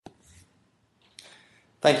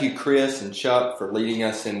Thank you, Chris and Chuck, for leading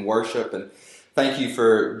us in worship, and thank you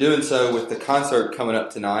for doing so with the concert coming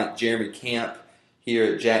up tonight, Jeremy Camp,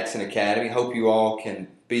 here at Jackson Academy. Hope you all can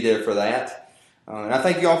be there for that. And I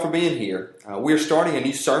thank you all for being here. We're starting a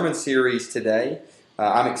new sermon series today.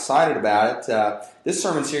 I'm excited about it. This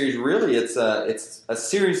sermon series, really, it's a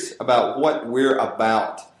series about what we're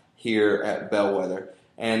about here at Bellwether.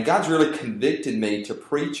 And God's really convicted me to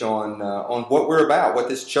preach on what we're about, what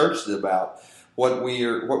this church is about, what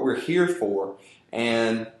we're here for.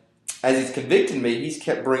 And as He's convicted me, He's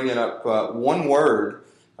kept bringing up one word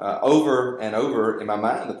over and over in my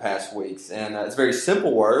mind the past weeks. And it's a very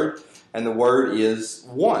simple word, and the word is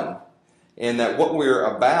one. And that what we're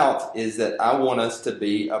about is that I want us to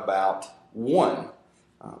be about one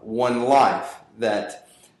life, that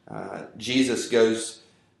Jesus goes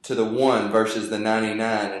to the one versus the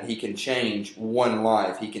 99, and He can change one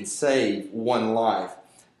life. He can save one life.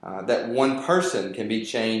 That one person can be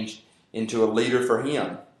changed into a leader for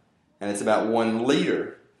Him. And it's about one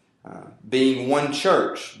leader, being one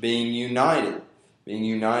church, being united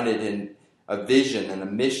in a vision and a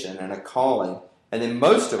mission and a calling. And then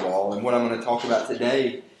most of all, and what I'm going to talk about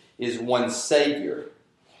today, is one Savior.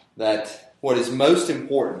 That what is most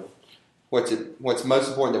important, what's most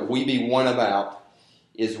important that we be one about,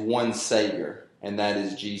 is one Savior, and that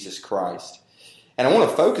is Jesus Christ. And I want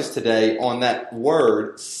to focus today on that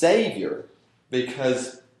word, Savior,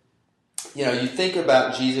 because, you think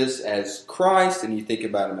about Jesus as Christ, and you think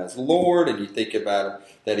about Him as Lord, and you think about Him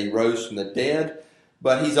that He rose from the dead,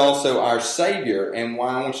 but He's also our Savior. And why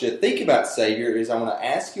I want you to think about Savior is I want to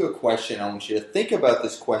ask you a question. I want you to think about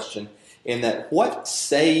this question, in that what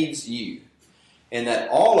saves you? In that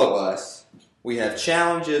all of us, we have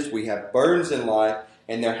challenges, we have burdens in life,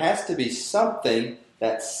 and there has to be something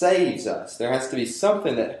that saves us. There has to be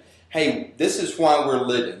something that, hey, this is why we're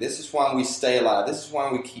living. This is why we stay alive. This is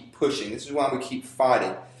why we keep pushing. This is why we keep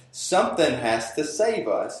fighting. Something has to save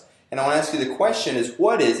us. And I want to ask you the question is,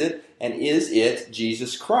 what is it? And is it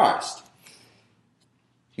Jesus Christ?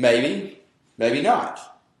 Maybe, maybe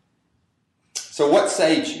not. So what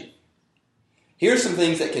saves you? Here's some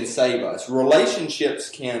things that can save us. Relationships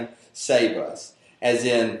can save us. As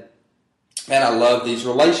in, man, I love these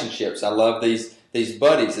relationships. I love these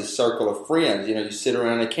buddies, this circle of friends. You sit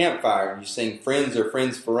around a campfire and you sing Friends Are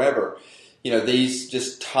Friends Forever. These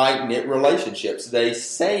just tight-knit relationships, they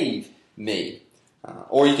save me.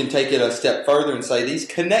 Or you can take it a step further and say, these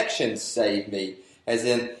connections save me. As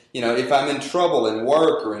in, if I'm in trouble in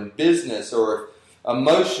work or in business or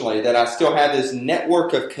emotionally, that I still have this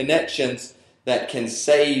network of connections that can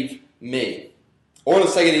save me. Or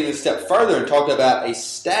let's take it even a step further and talk about a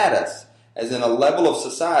status, as in a level of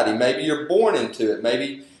society. Maybe you're born into it.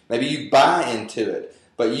 Maybe you buy into it.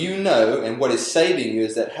 But and what is saving you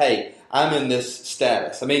is that, hey, I'm in this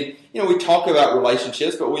status. I mean, we talk about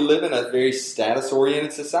relationships, but we live in a very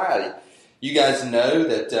status-oriented society. You guys know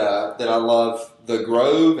that I love the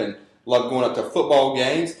Grove and love going up to football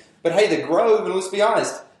games. But hey, the Grove, and let's be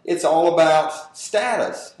honest, it's all about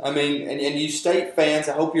status. I mean, and you State fans,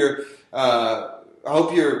 I hope you're,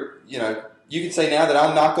 you can say now that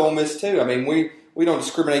I'll knock Ole Miss too. I mean, we don't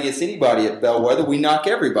discriminate against anybody at Bellwether. We knock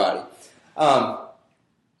everybody. But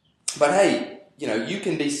hey, you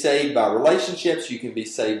can be saved by relationships. You can be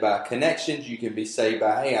saved by connections. You can be saved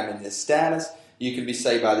by, hey, I'm in this status. You can be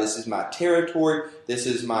saved by, this is my territory. This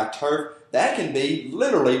is my turf. That can be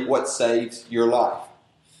literally what saves your life.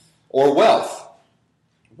 Or wealth.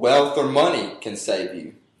 Wealth or money can save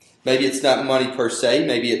you. Maybe it's not money per se.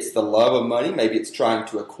 Maybe it's the love of money. Maybe it's trying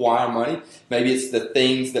to acquire money. Maybe it's the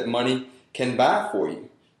things that money can buy for you,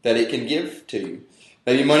 that it can give to you.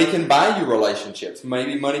 Maybe money can buy you relationships.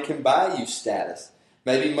 Maybe money can buy you status.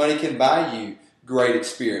 Maybe money can buy you great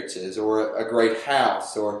experiences or a great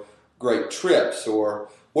house or great trips or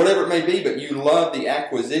whatever it may be. But you love the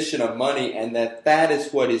acquisition of money, and that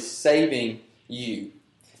is what is saving you.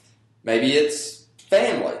 Maybe it's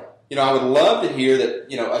family. I would love to hear that,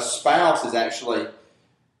 a spouse is actually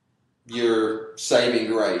your saving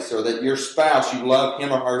grace, or that your spouse, you love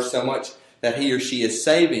him or her so much that he or she is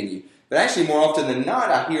saving you. But actually, more often than not,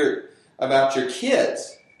 I hear about your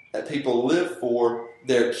kids, that people live for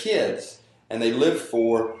their kids, and they live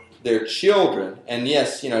for their children. And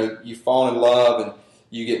yes, you fall in love, and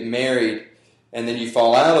you get married, and then you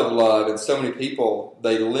fall out of love, and so many people,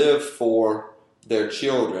 they live for their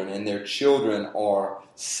children, and their children are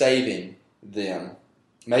saving them.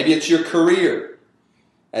 Maybe it's your career,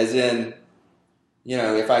 as in,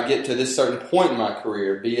 if I get to this certain point in my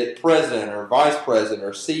career, be it president or vice president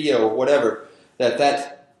or CEO or whatever,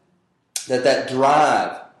 that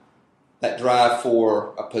drive that drive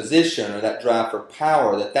for a position or that drive for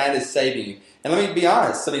power, that is saving you. And let me be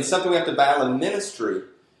honest, I mean, something we have to battle in ministry,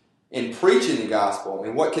 in preaching the gospel. I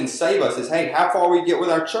mean, what can save us is, hey, how far we get with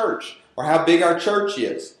our church, or how big our church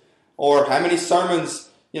is, or how many sermons,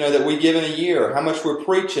 that we give in a year, or how much we're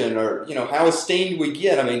preaching, or, how esteemed we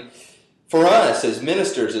get. I mean, for us as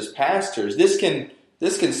ministers, as pastors, this can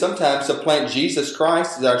sometimes supplant Jesus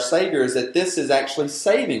Christ as our Savior, is that this is actually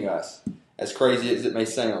saving us, as crazy as it may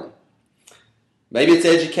sound. Maybe it's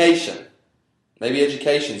education. Maybe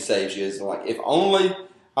education saves you. It's like, if only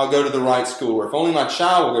I'll go to the right school, or if only my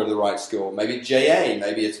child will go to the right school. Maybe JA,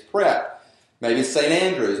 maybe it's prep, maybe it's St.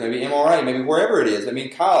 Andrews, maybe MRA, maybe wherever it is. I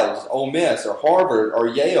mean, college, Ole Miss, or Harvard, or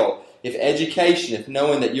Yale. If education, if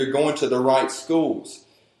knowing that you're going to the right schools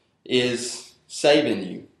is saving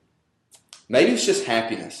you. Maybe it's just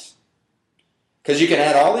happiness. Because you can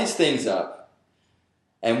add all these things up,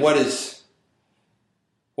 and what is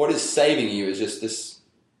saving you is just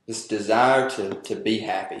this desire to be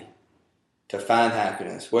happy, to find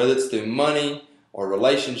happiness, whether it's through money or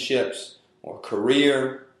relationships or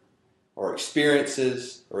career or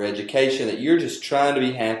experiences or education, that you're just trying to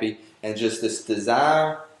be happy, and just this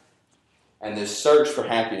desire and this search for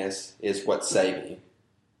happiness is what's saving you.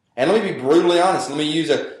 And let me be brutally honest. Let me use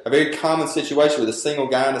a very common situation with a single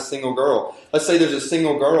guy and a single girl. Let's say there's a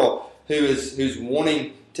single girl who's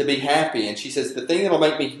wanting to be happy, and she says, the thing that will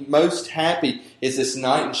make me most happy is this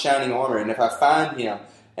knight in shining armor, and if I find him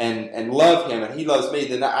and love him and he loves me,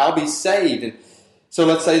 then I'll be saved. And so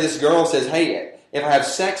let's say this girl says, hey, if I have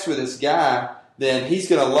sex with this guy, then he's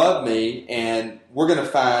going to love me, and we're going to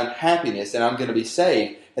find happiness, and I'm going to be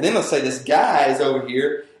saved. And then let's say this guy is over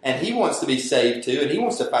here, and he wants to be saved too, and he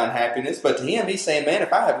wants to find happiness, but to him, he's saying, man,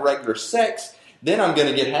 if I have regular sex, then I'm going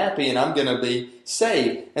to get happy and I'm going to be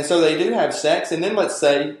saved. And so they do have sex, and then let's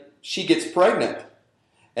say she gets pregnant.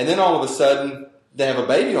 And then all of a sudden, they have a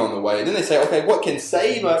baby on the way. And then they say, okay, what can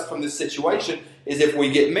save us from this situation is if we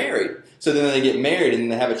get married. So then they get married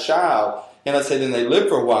and they have a child. And let's say then they live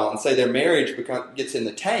for a while, and say their marriage gets in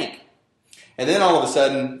the tank. And then all of a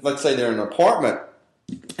sudden, let's say they're in an apartment,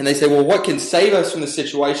 and they say, well, what can save us from the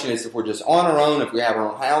situation is if we're just on our own, if we have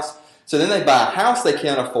our own house. So then they buy a house they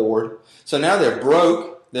can't afford. So now they're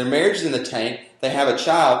broke. Their marriage is in the tank. They have a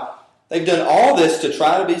child. They've done all this to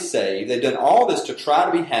try to be saved. They've done all this to try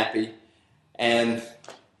to be happy. And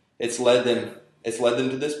it's led them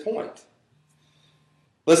to this point.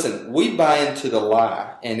 Listen, we buy into the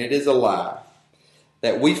lie, and it is a lie,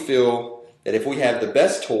 that we feel that if we have the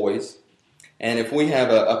best toys, and if we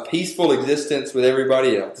have a peaceful existence with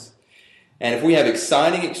everybody else, and if we have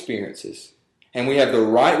exciting experiences, and we have the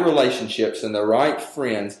right relationships and the right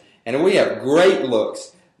friends, and we have great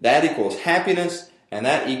looks, that equals happiness, and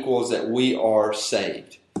that equals that we are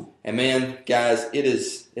saved. And man, guys,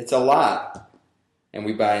 it's a lie, and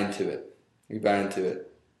we buy into it. We buy into it.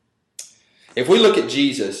 If we look at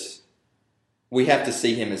Jesus, we have to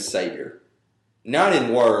see him as Savior. Not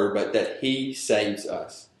in word, but that he saves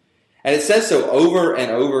us. And it says so over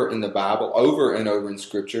and over in the Bible, over and over in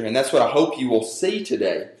Scripture, and that's what I hope you will see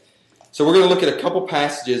today. So we're going to look at a couple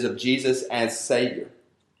passages of Jesus as Savior.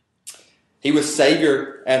 He was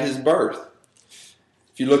Savior at his birth.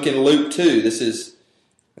 If you look in Luke 2, this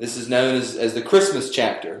is known as the Christmas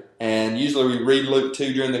chapter. And usually we read Luke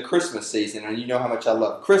 2 during the Christmas season. And you know how much I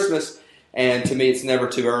love Christmas. And to me, it's never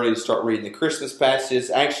too early to start reading the Christmas passages.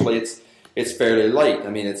 Actually, it's fairly late. I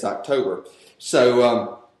mean, it's October.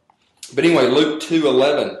 So, but anyway, Luke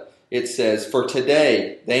 2:11, it says, for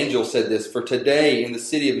today, the angel said this, for today in the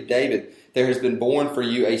city of David, there has been born for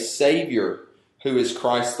you a Savior who is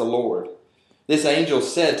Christ the Lord. This angel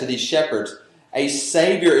said to these shepherds, a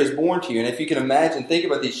Savior is born to you. And if you can imagine, think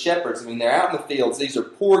about these shepherds. I mean, they're out in the fields. These are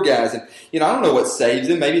poor guys. And, I don't know what saves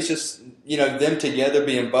them. Maybe it's just, them together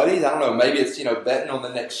being buddies. I don't know. Maybe it's, betting on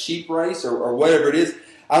the next sheep race or whatever it is.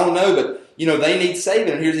 I don't know. But, they need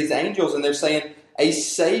saving. And here's these angels, and they're saying, a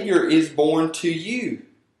Savior is born to you.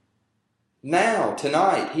 Now,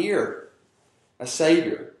 tonight, here. A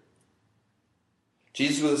Savior.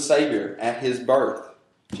 Jesus was a Savior at his birth.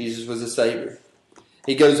 Jesus was a Savior.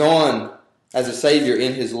 He goes on as a Savior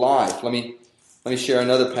in his life. Let me share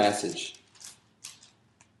another passage.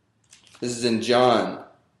 This is in John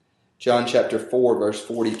chapter 4, verse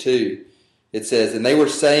 42. It says, and they were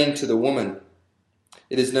saying to the woman,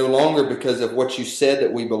 it is no longer because of what you said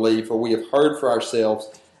that we believe, for we have heard for ourselves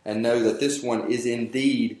and know that this one is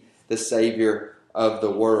indeed the Savior of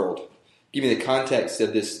the world. Give me the context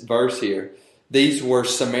of this verse here. These were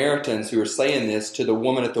Samaritans who were saying this to the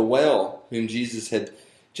woman at the well, whom Jesus had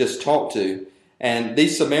just talked to. And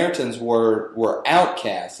these Samaritans were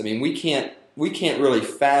outcasts. I mean, we can't really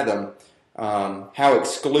fathom how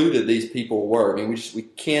excluded these people were. I mean, we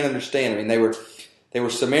can't understand. I mean, they were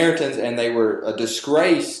Samaritans, and they were a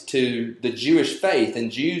disgrace to the Jewish faith,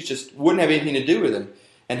 and Jews just wouldn't have anything to do with them.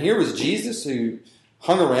 And here was Jesus, who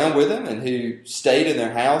hung around with them, and who stayed in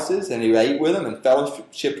their houses, and who ate with them and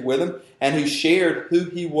fellowshiped with them, and who shared who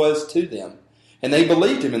he was to them. And they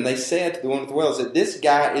believed him, and they said to the one with the well, that this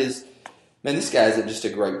guy isn't just a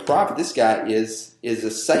great prophet. This guy is a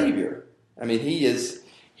savior. I mean, he is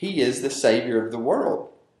the savior of the world.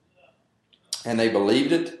 And they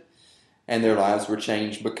believed it, and their lives were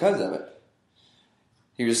changed because of it.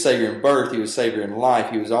 He was a savior in birth. He was a savior in life.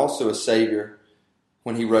 He was also a savior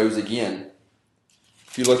when he rose again.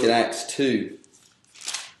 If you look at Acts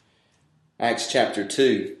chapter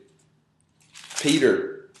 2,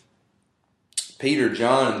 Peter,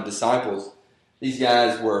 John, and the disciples, these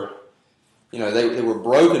guys were, they were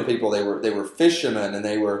broken people. They were fishermen, and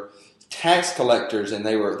they were tax collectors, and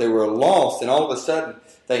they were lost. And all of a sudden,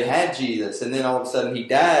 they had Jesus, and then all of a sudden he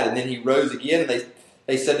died, and then he rose again. And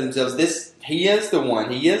they said to themselves, He is the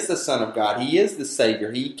one. He is the Son of God. He is the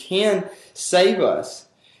Savior. He can save us.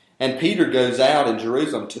 And Peter goes out in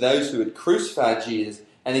Jerusalem to those who had crucified Jesus,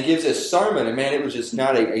 and he gives this sermon. And man, it was just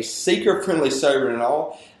not a seeker-friendly sermon at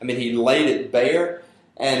all. I mean, he laid it bare.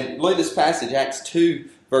 And look at this passage, Acts 2,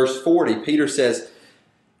 verse 40. Peter says,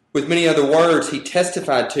 with many other words, he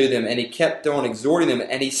testified to them, and he kept on exhorting them.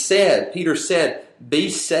 And Peter said,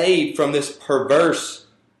 be saved from this perverse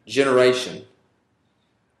generation.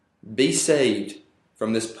 Be saved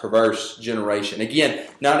from this perverse generation. Again,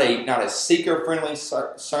 not a seeker-friendly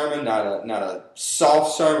sermon, not a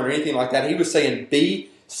soft sermon or anything like that. He was saying, be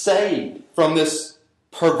saved from this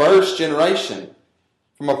perverse generation,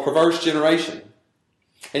 from a perverse generation.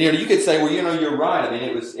 And you could say, well, you're right. I mean,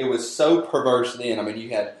 it was so perverse then. I mean, you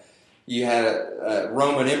had a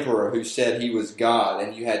Roman emperor who said he was God,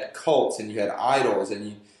 and you had cults, and you had idols,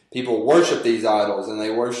 and people worshiped these idols, and they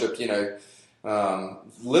worshiped,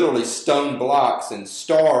 literally stone blocks and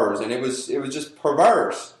stars, and it was just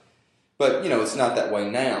perverse. But it's not that way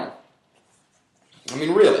now. I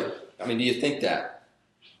mean, really? I mean, do you think that?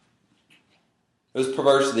 It was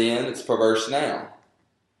perverse then, it's perverse now.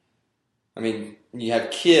 I mean, you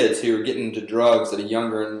have kids who are getting into drugs at a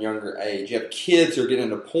younger and younger age. You have kids who are getting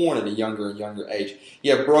into porn at a younger and younger age.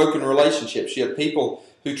 You have broken relationships. You have people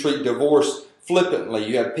who treat divorce flippantly.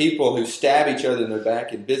 You have people who stab each other in their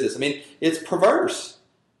back in business. I mean, it's perverse.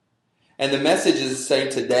 And the message is the same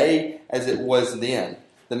today as it was then.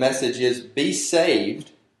 The message is, be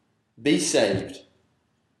saved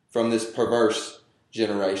from this perverse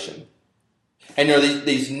generation. And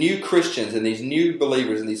these new Christians and these new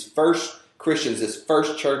believers and these first Christians, this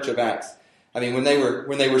first church of Acts, I mean, when they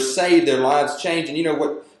were saved, their lives changed. And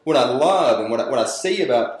what I love and what I see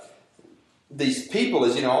about these people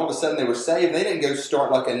is, all of a sudden they were saved. They didn't go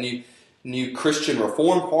start like a new Christian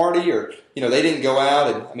Reform Party, or they didn't go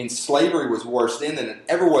out and, I mean, slavery was worse then than it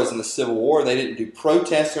ever was in the Civil War. They didn't do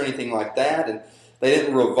protests or anything like that, and they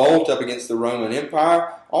didn't revolt up against the Roman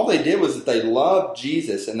Empire. All they did was that they loved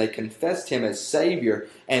Jesus, and they confessed Him as Savior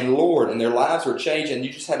and Lord, and their lives were changed, and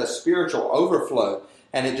you just had a spiritual overflow,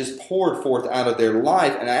 and it just poured forth out of their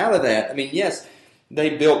life. And out of that, I mean, yes,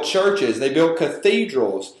 they built churches, they built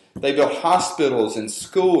cathedrals, they built hospitals and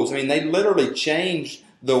schools. I mean, they literally changed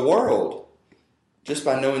the world just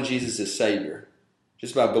by knowing Jesus as Savior,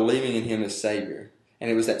 just by believing in Him as Savior. And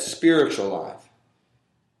it was that spiritual life.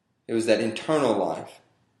 It was that internal life.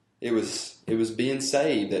 It was being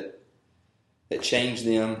saved that changed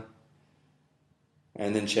them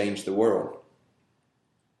and then changed the world.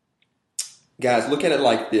 Guys, look at it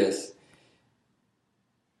like this.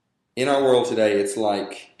 In our world today, it's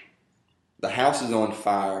like the house is on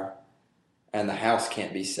fire and the house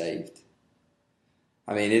can't be saved.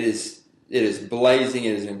 I mean, it is blazing,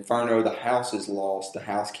 it is inferno, the house is lost, the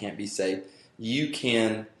house can't be saved. You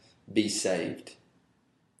can be saved.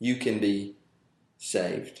 You can be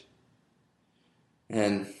saved.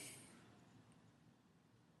 And,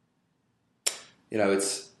 I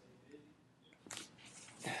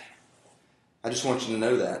just want you to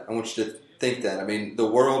know that. I want you to think that. I mean, the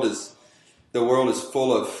world is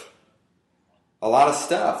full of a lot of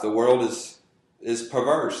stuff. The world is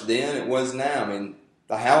perverse. Then it was now. I mean,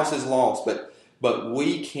 the house is lost, but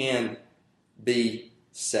we can be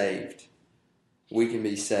saved. We can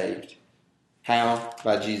be saved. How?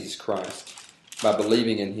 By Jesus Christ. By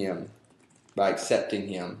believing in Him. By accepting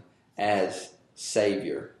Him as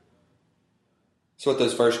Savior. That's what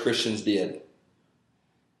those first Christians did.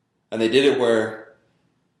 And they did it where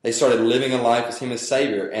they started living a life as Him as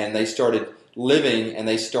Savior. And they started living and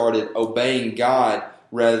they started obeying God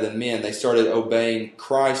rather than men. They started obeying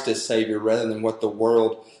Christ as Savior rather than what the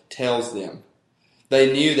world tells them.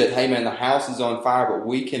 They knew that, hey man, the house is on fire, but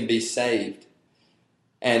we can be saved.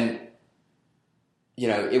 And,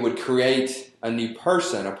 it would create a new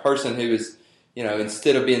person, a person who is,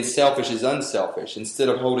 instead of being selfish, is unselfish. Instead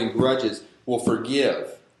of holding grudges, will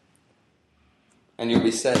forgive. And you'll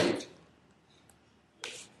be saved.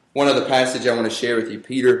 One other passage I want to share with you,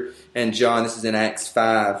 Peter and John, this is in Acts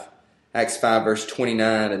 5 verse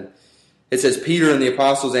 29, and it says, Peter and the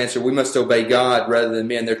apostles answered, we must obey God rather than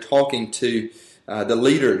men. They're talking to the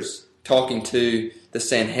leaders, talking to the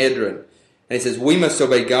Sanhedrin. And he says, we must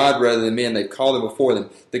obey God rather than men. They've called him before them.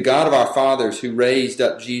 The God of our fathers who raised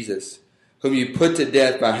up Jesus, whom you put to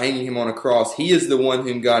death by hanging him on a cross, he is the one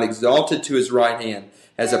whom God exalted to his right hand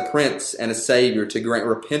as a prince and a savior to grant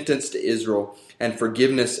repentance to Israel and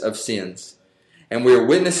forgiveness of sins. And we are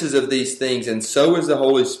witnesses of these things, and so is the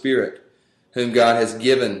Holy Spirit, whom God has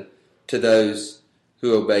given to those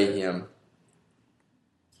who obey him.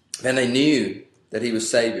 And they knew that he was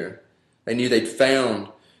Savior. They knew they'd found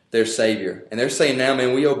their Savior. And they're saying now,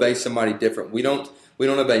 man, we obey somebody different. We don't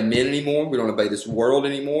obey men anymore. We don't obey this world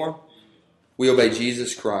anymore. We obey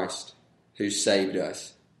Jesus Christ, who saved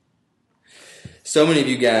us. So many of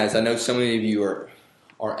you guys, I know so many of you are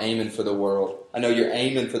aiming for the world. I know you're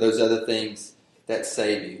aiming for those other things that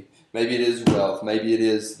save you. Maybe it is wealth. Maybe it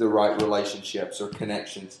is the right relationships or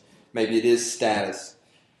connections. Maybe it is status.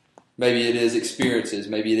 Maybe it is experiences.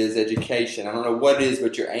 Maybe it is education. I don't know what it is,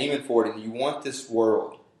 but you're aiming for it and you want this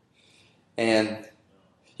world. And,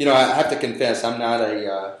 I have to confess, I'm not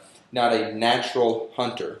a natural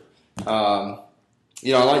hunter. I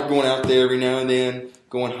like going out there every now and then,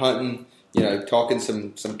 going hunting, talking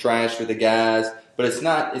some trash with the guys. But it's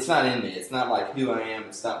not in me. It's not like who I am.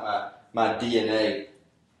 It's not my DNA.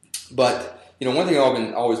 But, one thing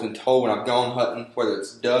I've always been told when I've gone hunting, whether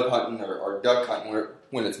it's dove hunting or duck hunting,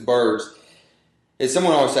 when it's birds, is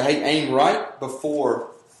someone always say, hey, aim right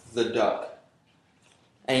before the duck.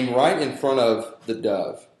 Aim right in front of the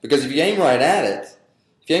dove. Because if you aim right at it,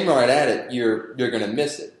 you're going to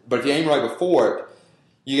miss it. But if you aim right before it,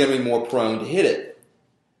 you're going to be more prone to hit it.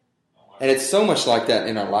 And it's so much like that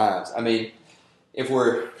in our lives. I mean, if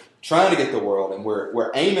we're trying to get the world and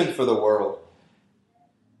we're aiming for the world,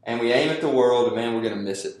 and we aim at the world, and man, we're going to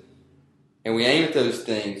miss it. And we aim at those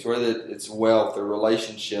things, whether it's wealth or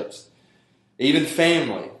relationships, even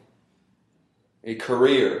family, a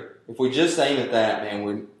career. If we just aim at that,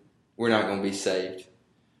 man, we're not going to be saved.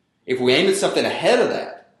 If we aim at something ahead of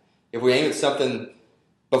that, if we aim at something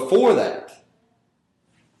before that,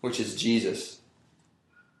 which is Jesus,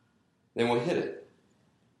 then we'll hit it.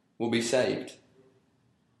 We'll be saved.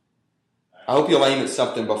 I hope you'll aim at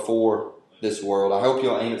something before this world. I hope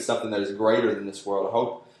you'll aim at something that is greater than this world. I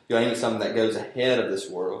hope you'll aim at something that goes ahead of this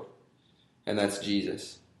world, and that's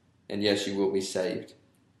Jesus. And yes, you will be saved.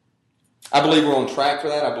 I believe we're on track for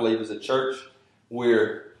that. I believe as a church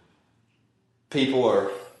where people are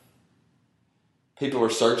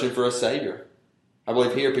searching for a Savior. I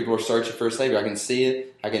believe here people are searching for a Savior. I can see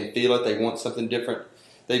it. I can feel it. They want something different.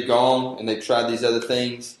 They've gone and they've tried these other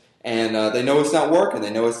things, and they know it's not working.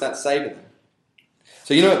 They know it's not saving them.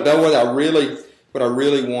 So Bellwether, what I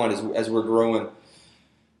really want is, as we're growing,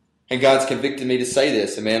 and God's convicted me to say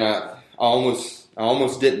this, and man, I almost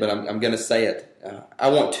didn't, but I'm going to say it. I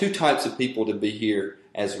want two types of people to be here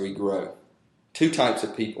as we grow. Two types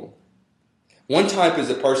of people. One type is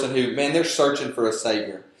a person who, man, they're searching for a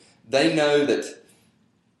Savior. They know that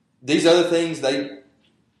these other things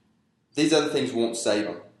won't save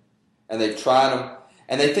them. And they've tried them.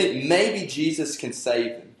 And they think maybe Jesus can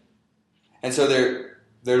save them. And so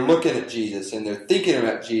they're looking at Jesus and they're thinking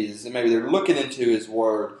about Jesus. And maybe they're looking into His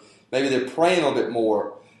Word. Maybe they're praying a little bit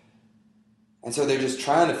more. And so they're just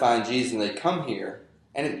trying to find Jesus, and they come here.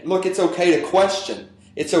 And look, it's okay to question.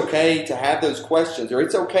 It's okay to have those questions, or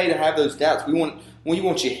it's okay to have those doubts. We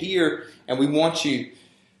want you here, and we want you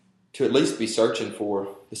to at least be searching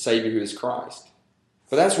for the Savior who is Christ.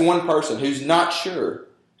 But that's one person who's not sure,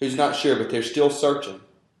 but they're still searching.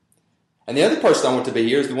 And the other person I want to be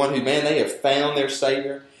here is the one who, man, they have found their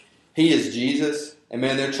Savior. He is Jesus. And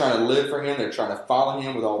man, they're trying to live for Him. They're trying to follow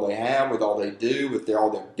Him with all they have, with all they do, with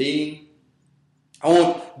all their being. I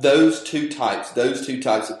want those two types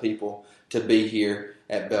of people to be here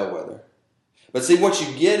at Bellwether. But see, what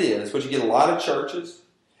you get a lot of churches,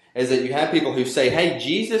 is that you have people who say, hey,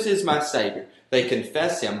 Jesus is my Savior. They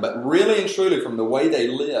confess Him, but really and truly from the way they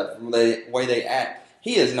live, from the way they act,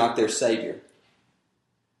 He is not their Savior.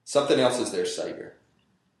 Something else is their Savior.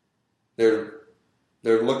 They're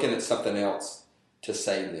looking at something else to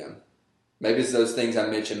save them. Maybe it's those things I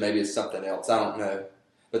mentioned. Maybe it's something else. I don't know.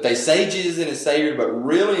 But they say Jesus is his Savior, but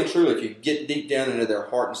really and truly, if you get deep down into their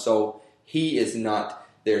heart and soul, he is not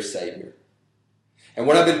their Savior. And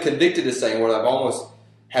what I've been convicted to say, and what I've almost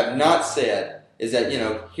have not said, is that,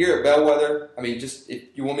 here at Bellwether, just if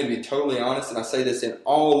you want me to be totally honest, and I say this in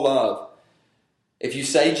all love, if you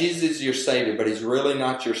say Jesus is your Savior, but he's really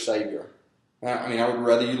not your Savior, I would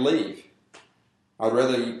rather you leave. I would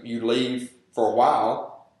rather you leave for a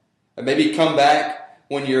while, and maybe come back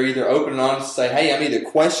when you're either open and honest to say, hey, I'm either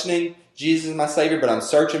questioning Jesus is my Savior, but I'm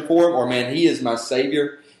searching for him, or man, he is my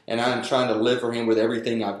Savior, and I'm trying to live for him with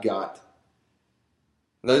everything I've got.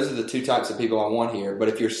 Those are the two types of people I want here. But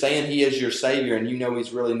if you're saying he is your Savior and you know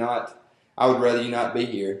he's really not, I would rather you not be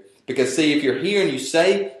here. Because see, if you're here and you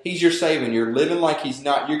say he's your Savior and you're living like he's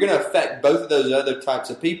not, you're going to affect both of those other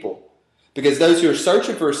types of people. Because those who are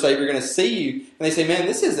searching for a Savior are going to see you and they say, man,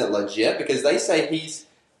 this isn't legit, because they say he's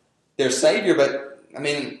their Savior, but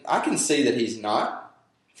I can see that he's not.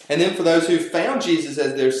 And then for those who found Jesus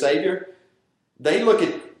as their Savior, they look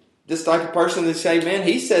at this type of person and say, man,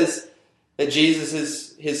 he says that Jesus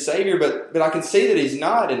is his Savior, but I can see that he's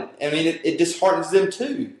not. And it disheartens them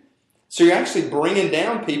too. So you're actually bringing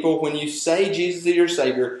down people when you say Jesus is your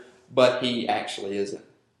Savior, but he actually isn't.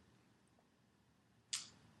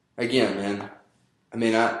 Again,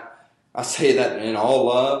 man, I say that in all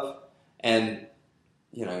love, and,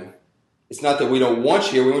 it's not that we don't want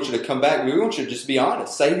you here. We want you to come back. We want you to just be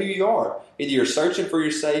honest. Say who you are. Either you're searching for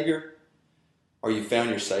your Savior, or you found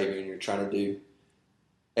your Savior and you're trying to do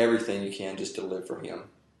everything you can just to live for him.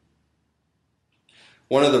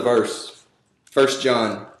 One of the verse, 1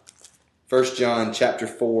 John chapter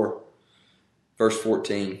 4, verse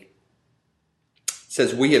 14,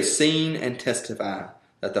 says, we have seen and testify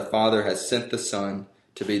that the Father has sent the Son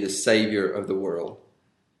to be the Savior of the world.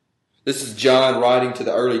 This is John writing to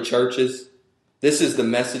the early churches. This is the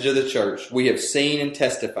message of the church. We have seen and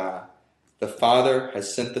testify the Father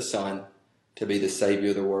has sent the Son to be the Savior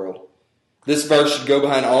of the world. This verse should go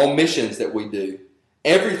behind all missions that we do.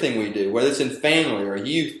 Everything we do, whether it's in family or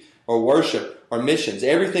youth or worship or missions,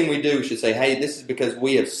 everything we do, we should say, hey, this is because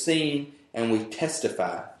we have seen and we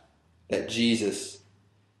testify that Jesus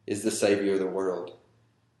is the Savior of the world.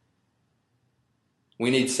 We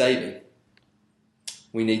need saving.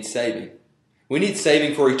 We need saving. We need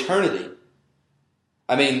saving for eternity.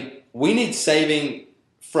 We need saving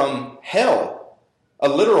from hell, a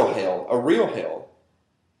literal hell, a real hell.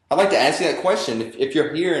 I'd like to ask you that question. If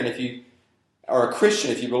you're here and if you are a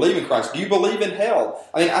Christian, if you believe in Christ, do you believe in hell?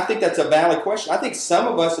 I think that's a valid question. I think some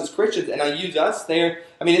of us as Christians, and I use us there,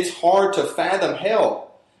 it's hard to fathom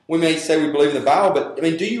hell. We may say we believe in the Bible, but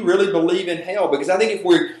do you really believe in hell? Because I think if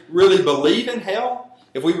we really believe in hell,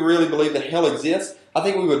 if we really believe that hell exists, I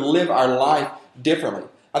think we would live our life differently.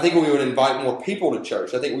 I think we would invite more people to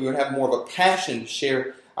church. I think we would have more of a passion to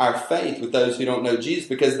share our faith with those who don't know Jesus,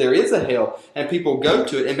 because there is a hell and people go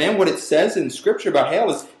to it. And man, what it says in Scripture about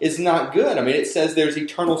hell is not good. It says there's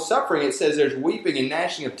eternal suffering. It says there's weeping and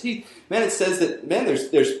gnashing of teeth. Man, it says that,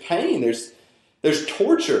 there's pain, there's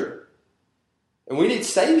torture. And we need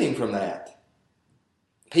saving from that.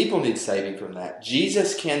 People need saving from that.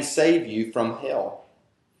 Jesus can save you from hell.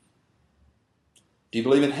 Do you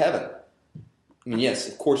believe in heaven? Yes,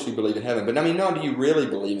 of course we believe in heaven. But no, do you really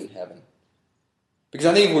believe in heaven? Because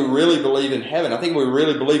I think if we really believe in heaven, I think if we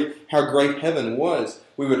really believe how great heaven was,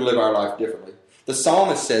 we would live our life differently. The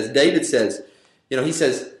psalmist says, David says, he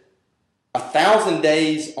says, 1,000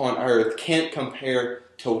 days on earth can't compare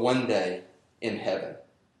to one day in heaven.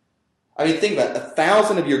 Think about it,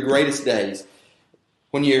 1,000 of your greatest days,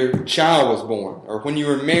 when your child was born, or when you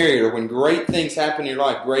were married, or when great things happen in your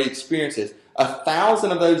life, great experiences,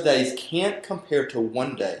 1,000 of those days can't compare to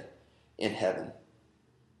one day in heaven.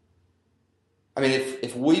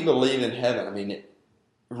 If we believe in heaven,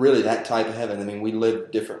 really that type of heaven, we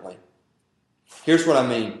live differently. Here's what I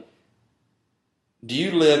mean. Do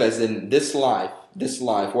you live as in this life,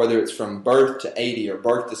 whether it's from birth to 80 or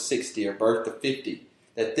birth to 60 or birth to 50,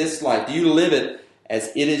 that this life, do you live it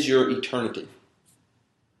as it is your eternity?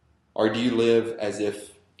 Or do you live as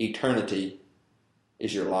if eternity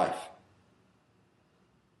is your life?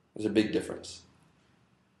 There's a big difference.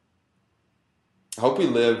 I hope we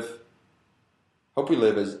live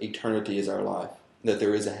as eternity is our life, that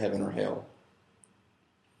there is a heaven or hell,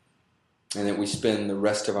 and that we spend the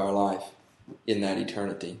rest of our life in that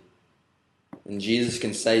eternity. And Jesus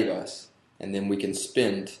can save us, and then we can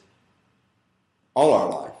spend all our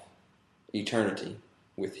life, eternity,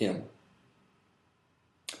 with him.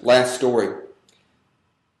 Last story.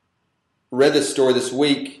 Read this story this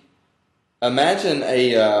week. Imagine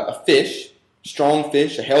a fish, strong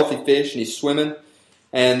fish, a healthy fish, and he's swimming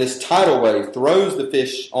And this tidal wave throws the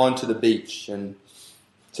fish onto the beach. And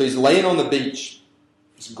so he's laying on the beach.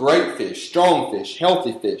 It's great fish, strong fish,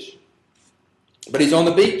 healthy fish. But he's on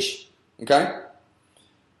the beach. Okay?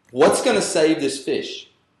 What's going to save this fish?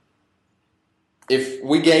 If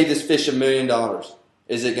we gave this fish $1 million,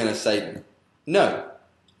 is it going to save him? No.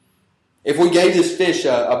 If we gave this fish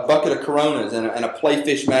a bucket of Coronas and a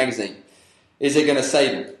Playfish magazine, is it going to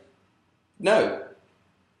save him? No.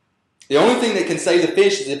 The only thing that can save the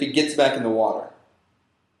fish is if he gets back in the water.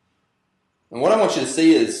 And what I want you to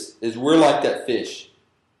see is we're like that fish.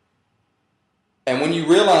 And when you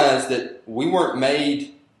realize that we weren't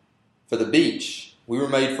made for the beach, we were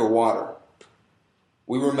made for water.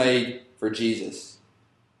 We were made for Jesus.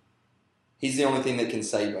 He's the only thing that can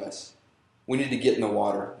save us. We need to get in the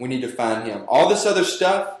water. We need to find Him. All this other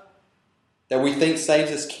stuff that we think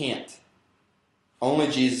saves us can't. Only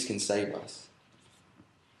Jesus can save us.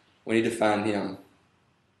 We need to find Him,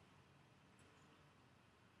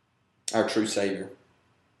 our true Savior,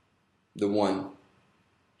 the one.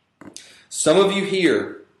 Some of you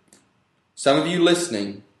here, some of you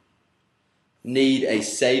listening, need a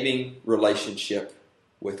saving relationship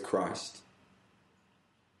with Christ.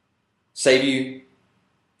 Save you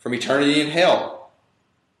from eternity in hell.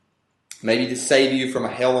 Maybe to save you from a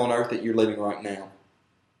hell on earth that you're living right now.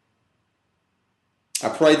 I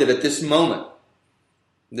pray that at this moment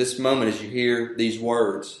as you hear these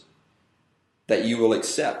words, that you will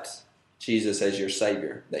accept Jesus as your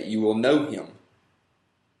Savior, that you will know Him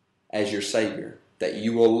as your Savior, that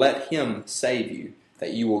you will let Him save you,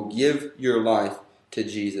 that you will give your life to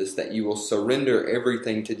Jesus, that you will surrender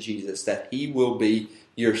everything to Jesus, that He will be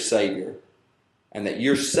your Savior, and that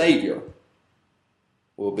your Savior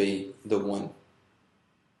will be the one.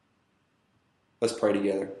 Let's pray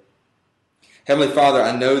together. Heavenly Father,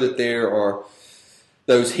 I know that there are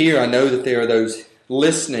those here, I know that there are those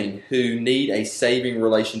listening who need a saving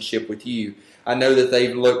relationship with You. I know that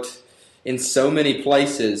they've looked in so many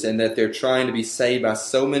places and that they're trying to be saved by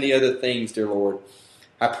so many other things, dear Lord.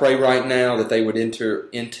 I pray right now that they would enter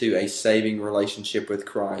into a saving relationship with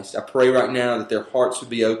Christ. I pray right now that their hearts would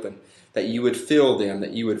be open, that You would fill them,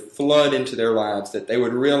 that You would flood into their lives, that they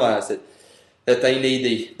would realize that they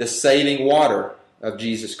need the saving water of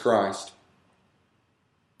Jesus Christ.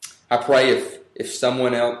 I pray if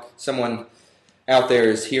someone out there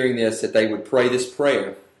is hearing this, that they would pray this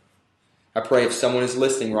prayer. I pray if someone is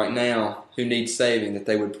listening right now who needs saving, that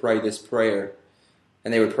they would pray this prayer.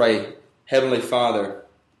 And they would pray, Heavenly Father,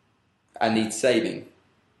 I need saving.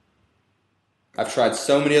 I've tried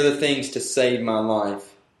so many other things to save my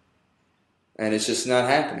life, and it's just not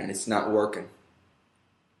happening. It's not working.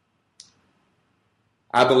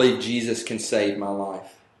 I believe Jesus can save my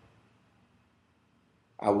life.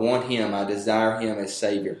 I want Him. I desire Him as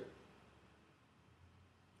Savior.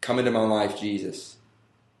 Come into my life, Jesus.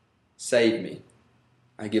 Save me.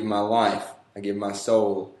 I give my life. I give my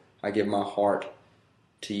soul. I give my heart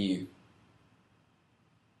to You.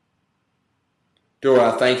 Dear Lord,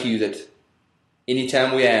 I thank You that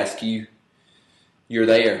anytime we ask, You're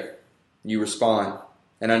there. You respond.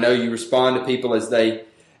 And I know You respond to people as they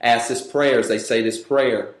ask this prayer, as they say this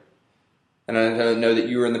prayer. And I know that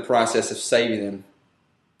You are in the process of saving them.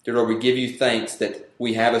 Dear Lord, we give You thanks that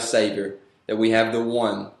we have a Savior, that we have the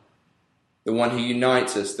one who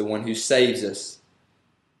unites us, the one who saves us.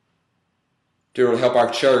 Dear Lord, help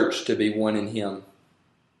our church to be one in Him.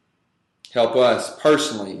 Help us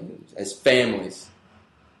personally, as families,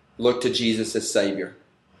 look to Jesus as Savior.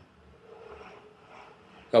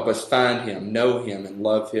 Help us find Him, know Him, and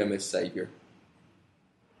love Him as Savior.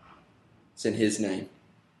 It's in His name.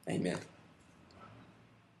 Amen.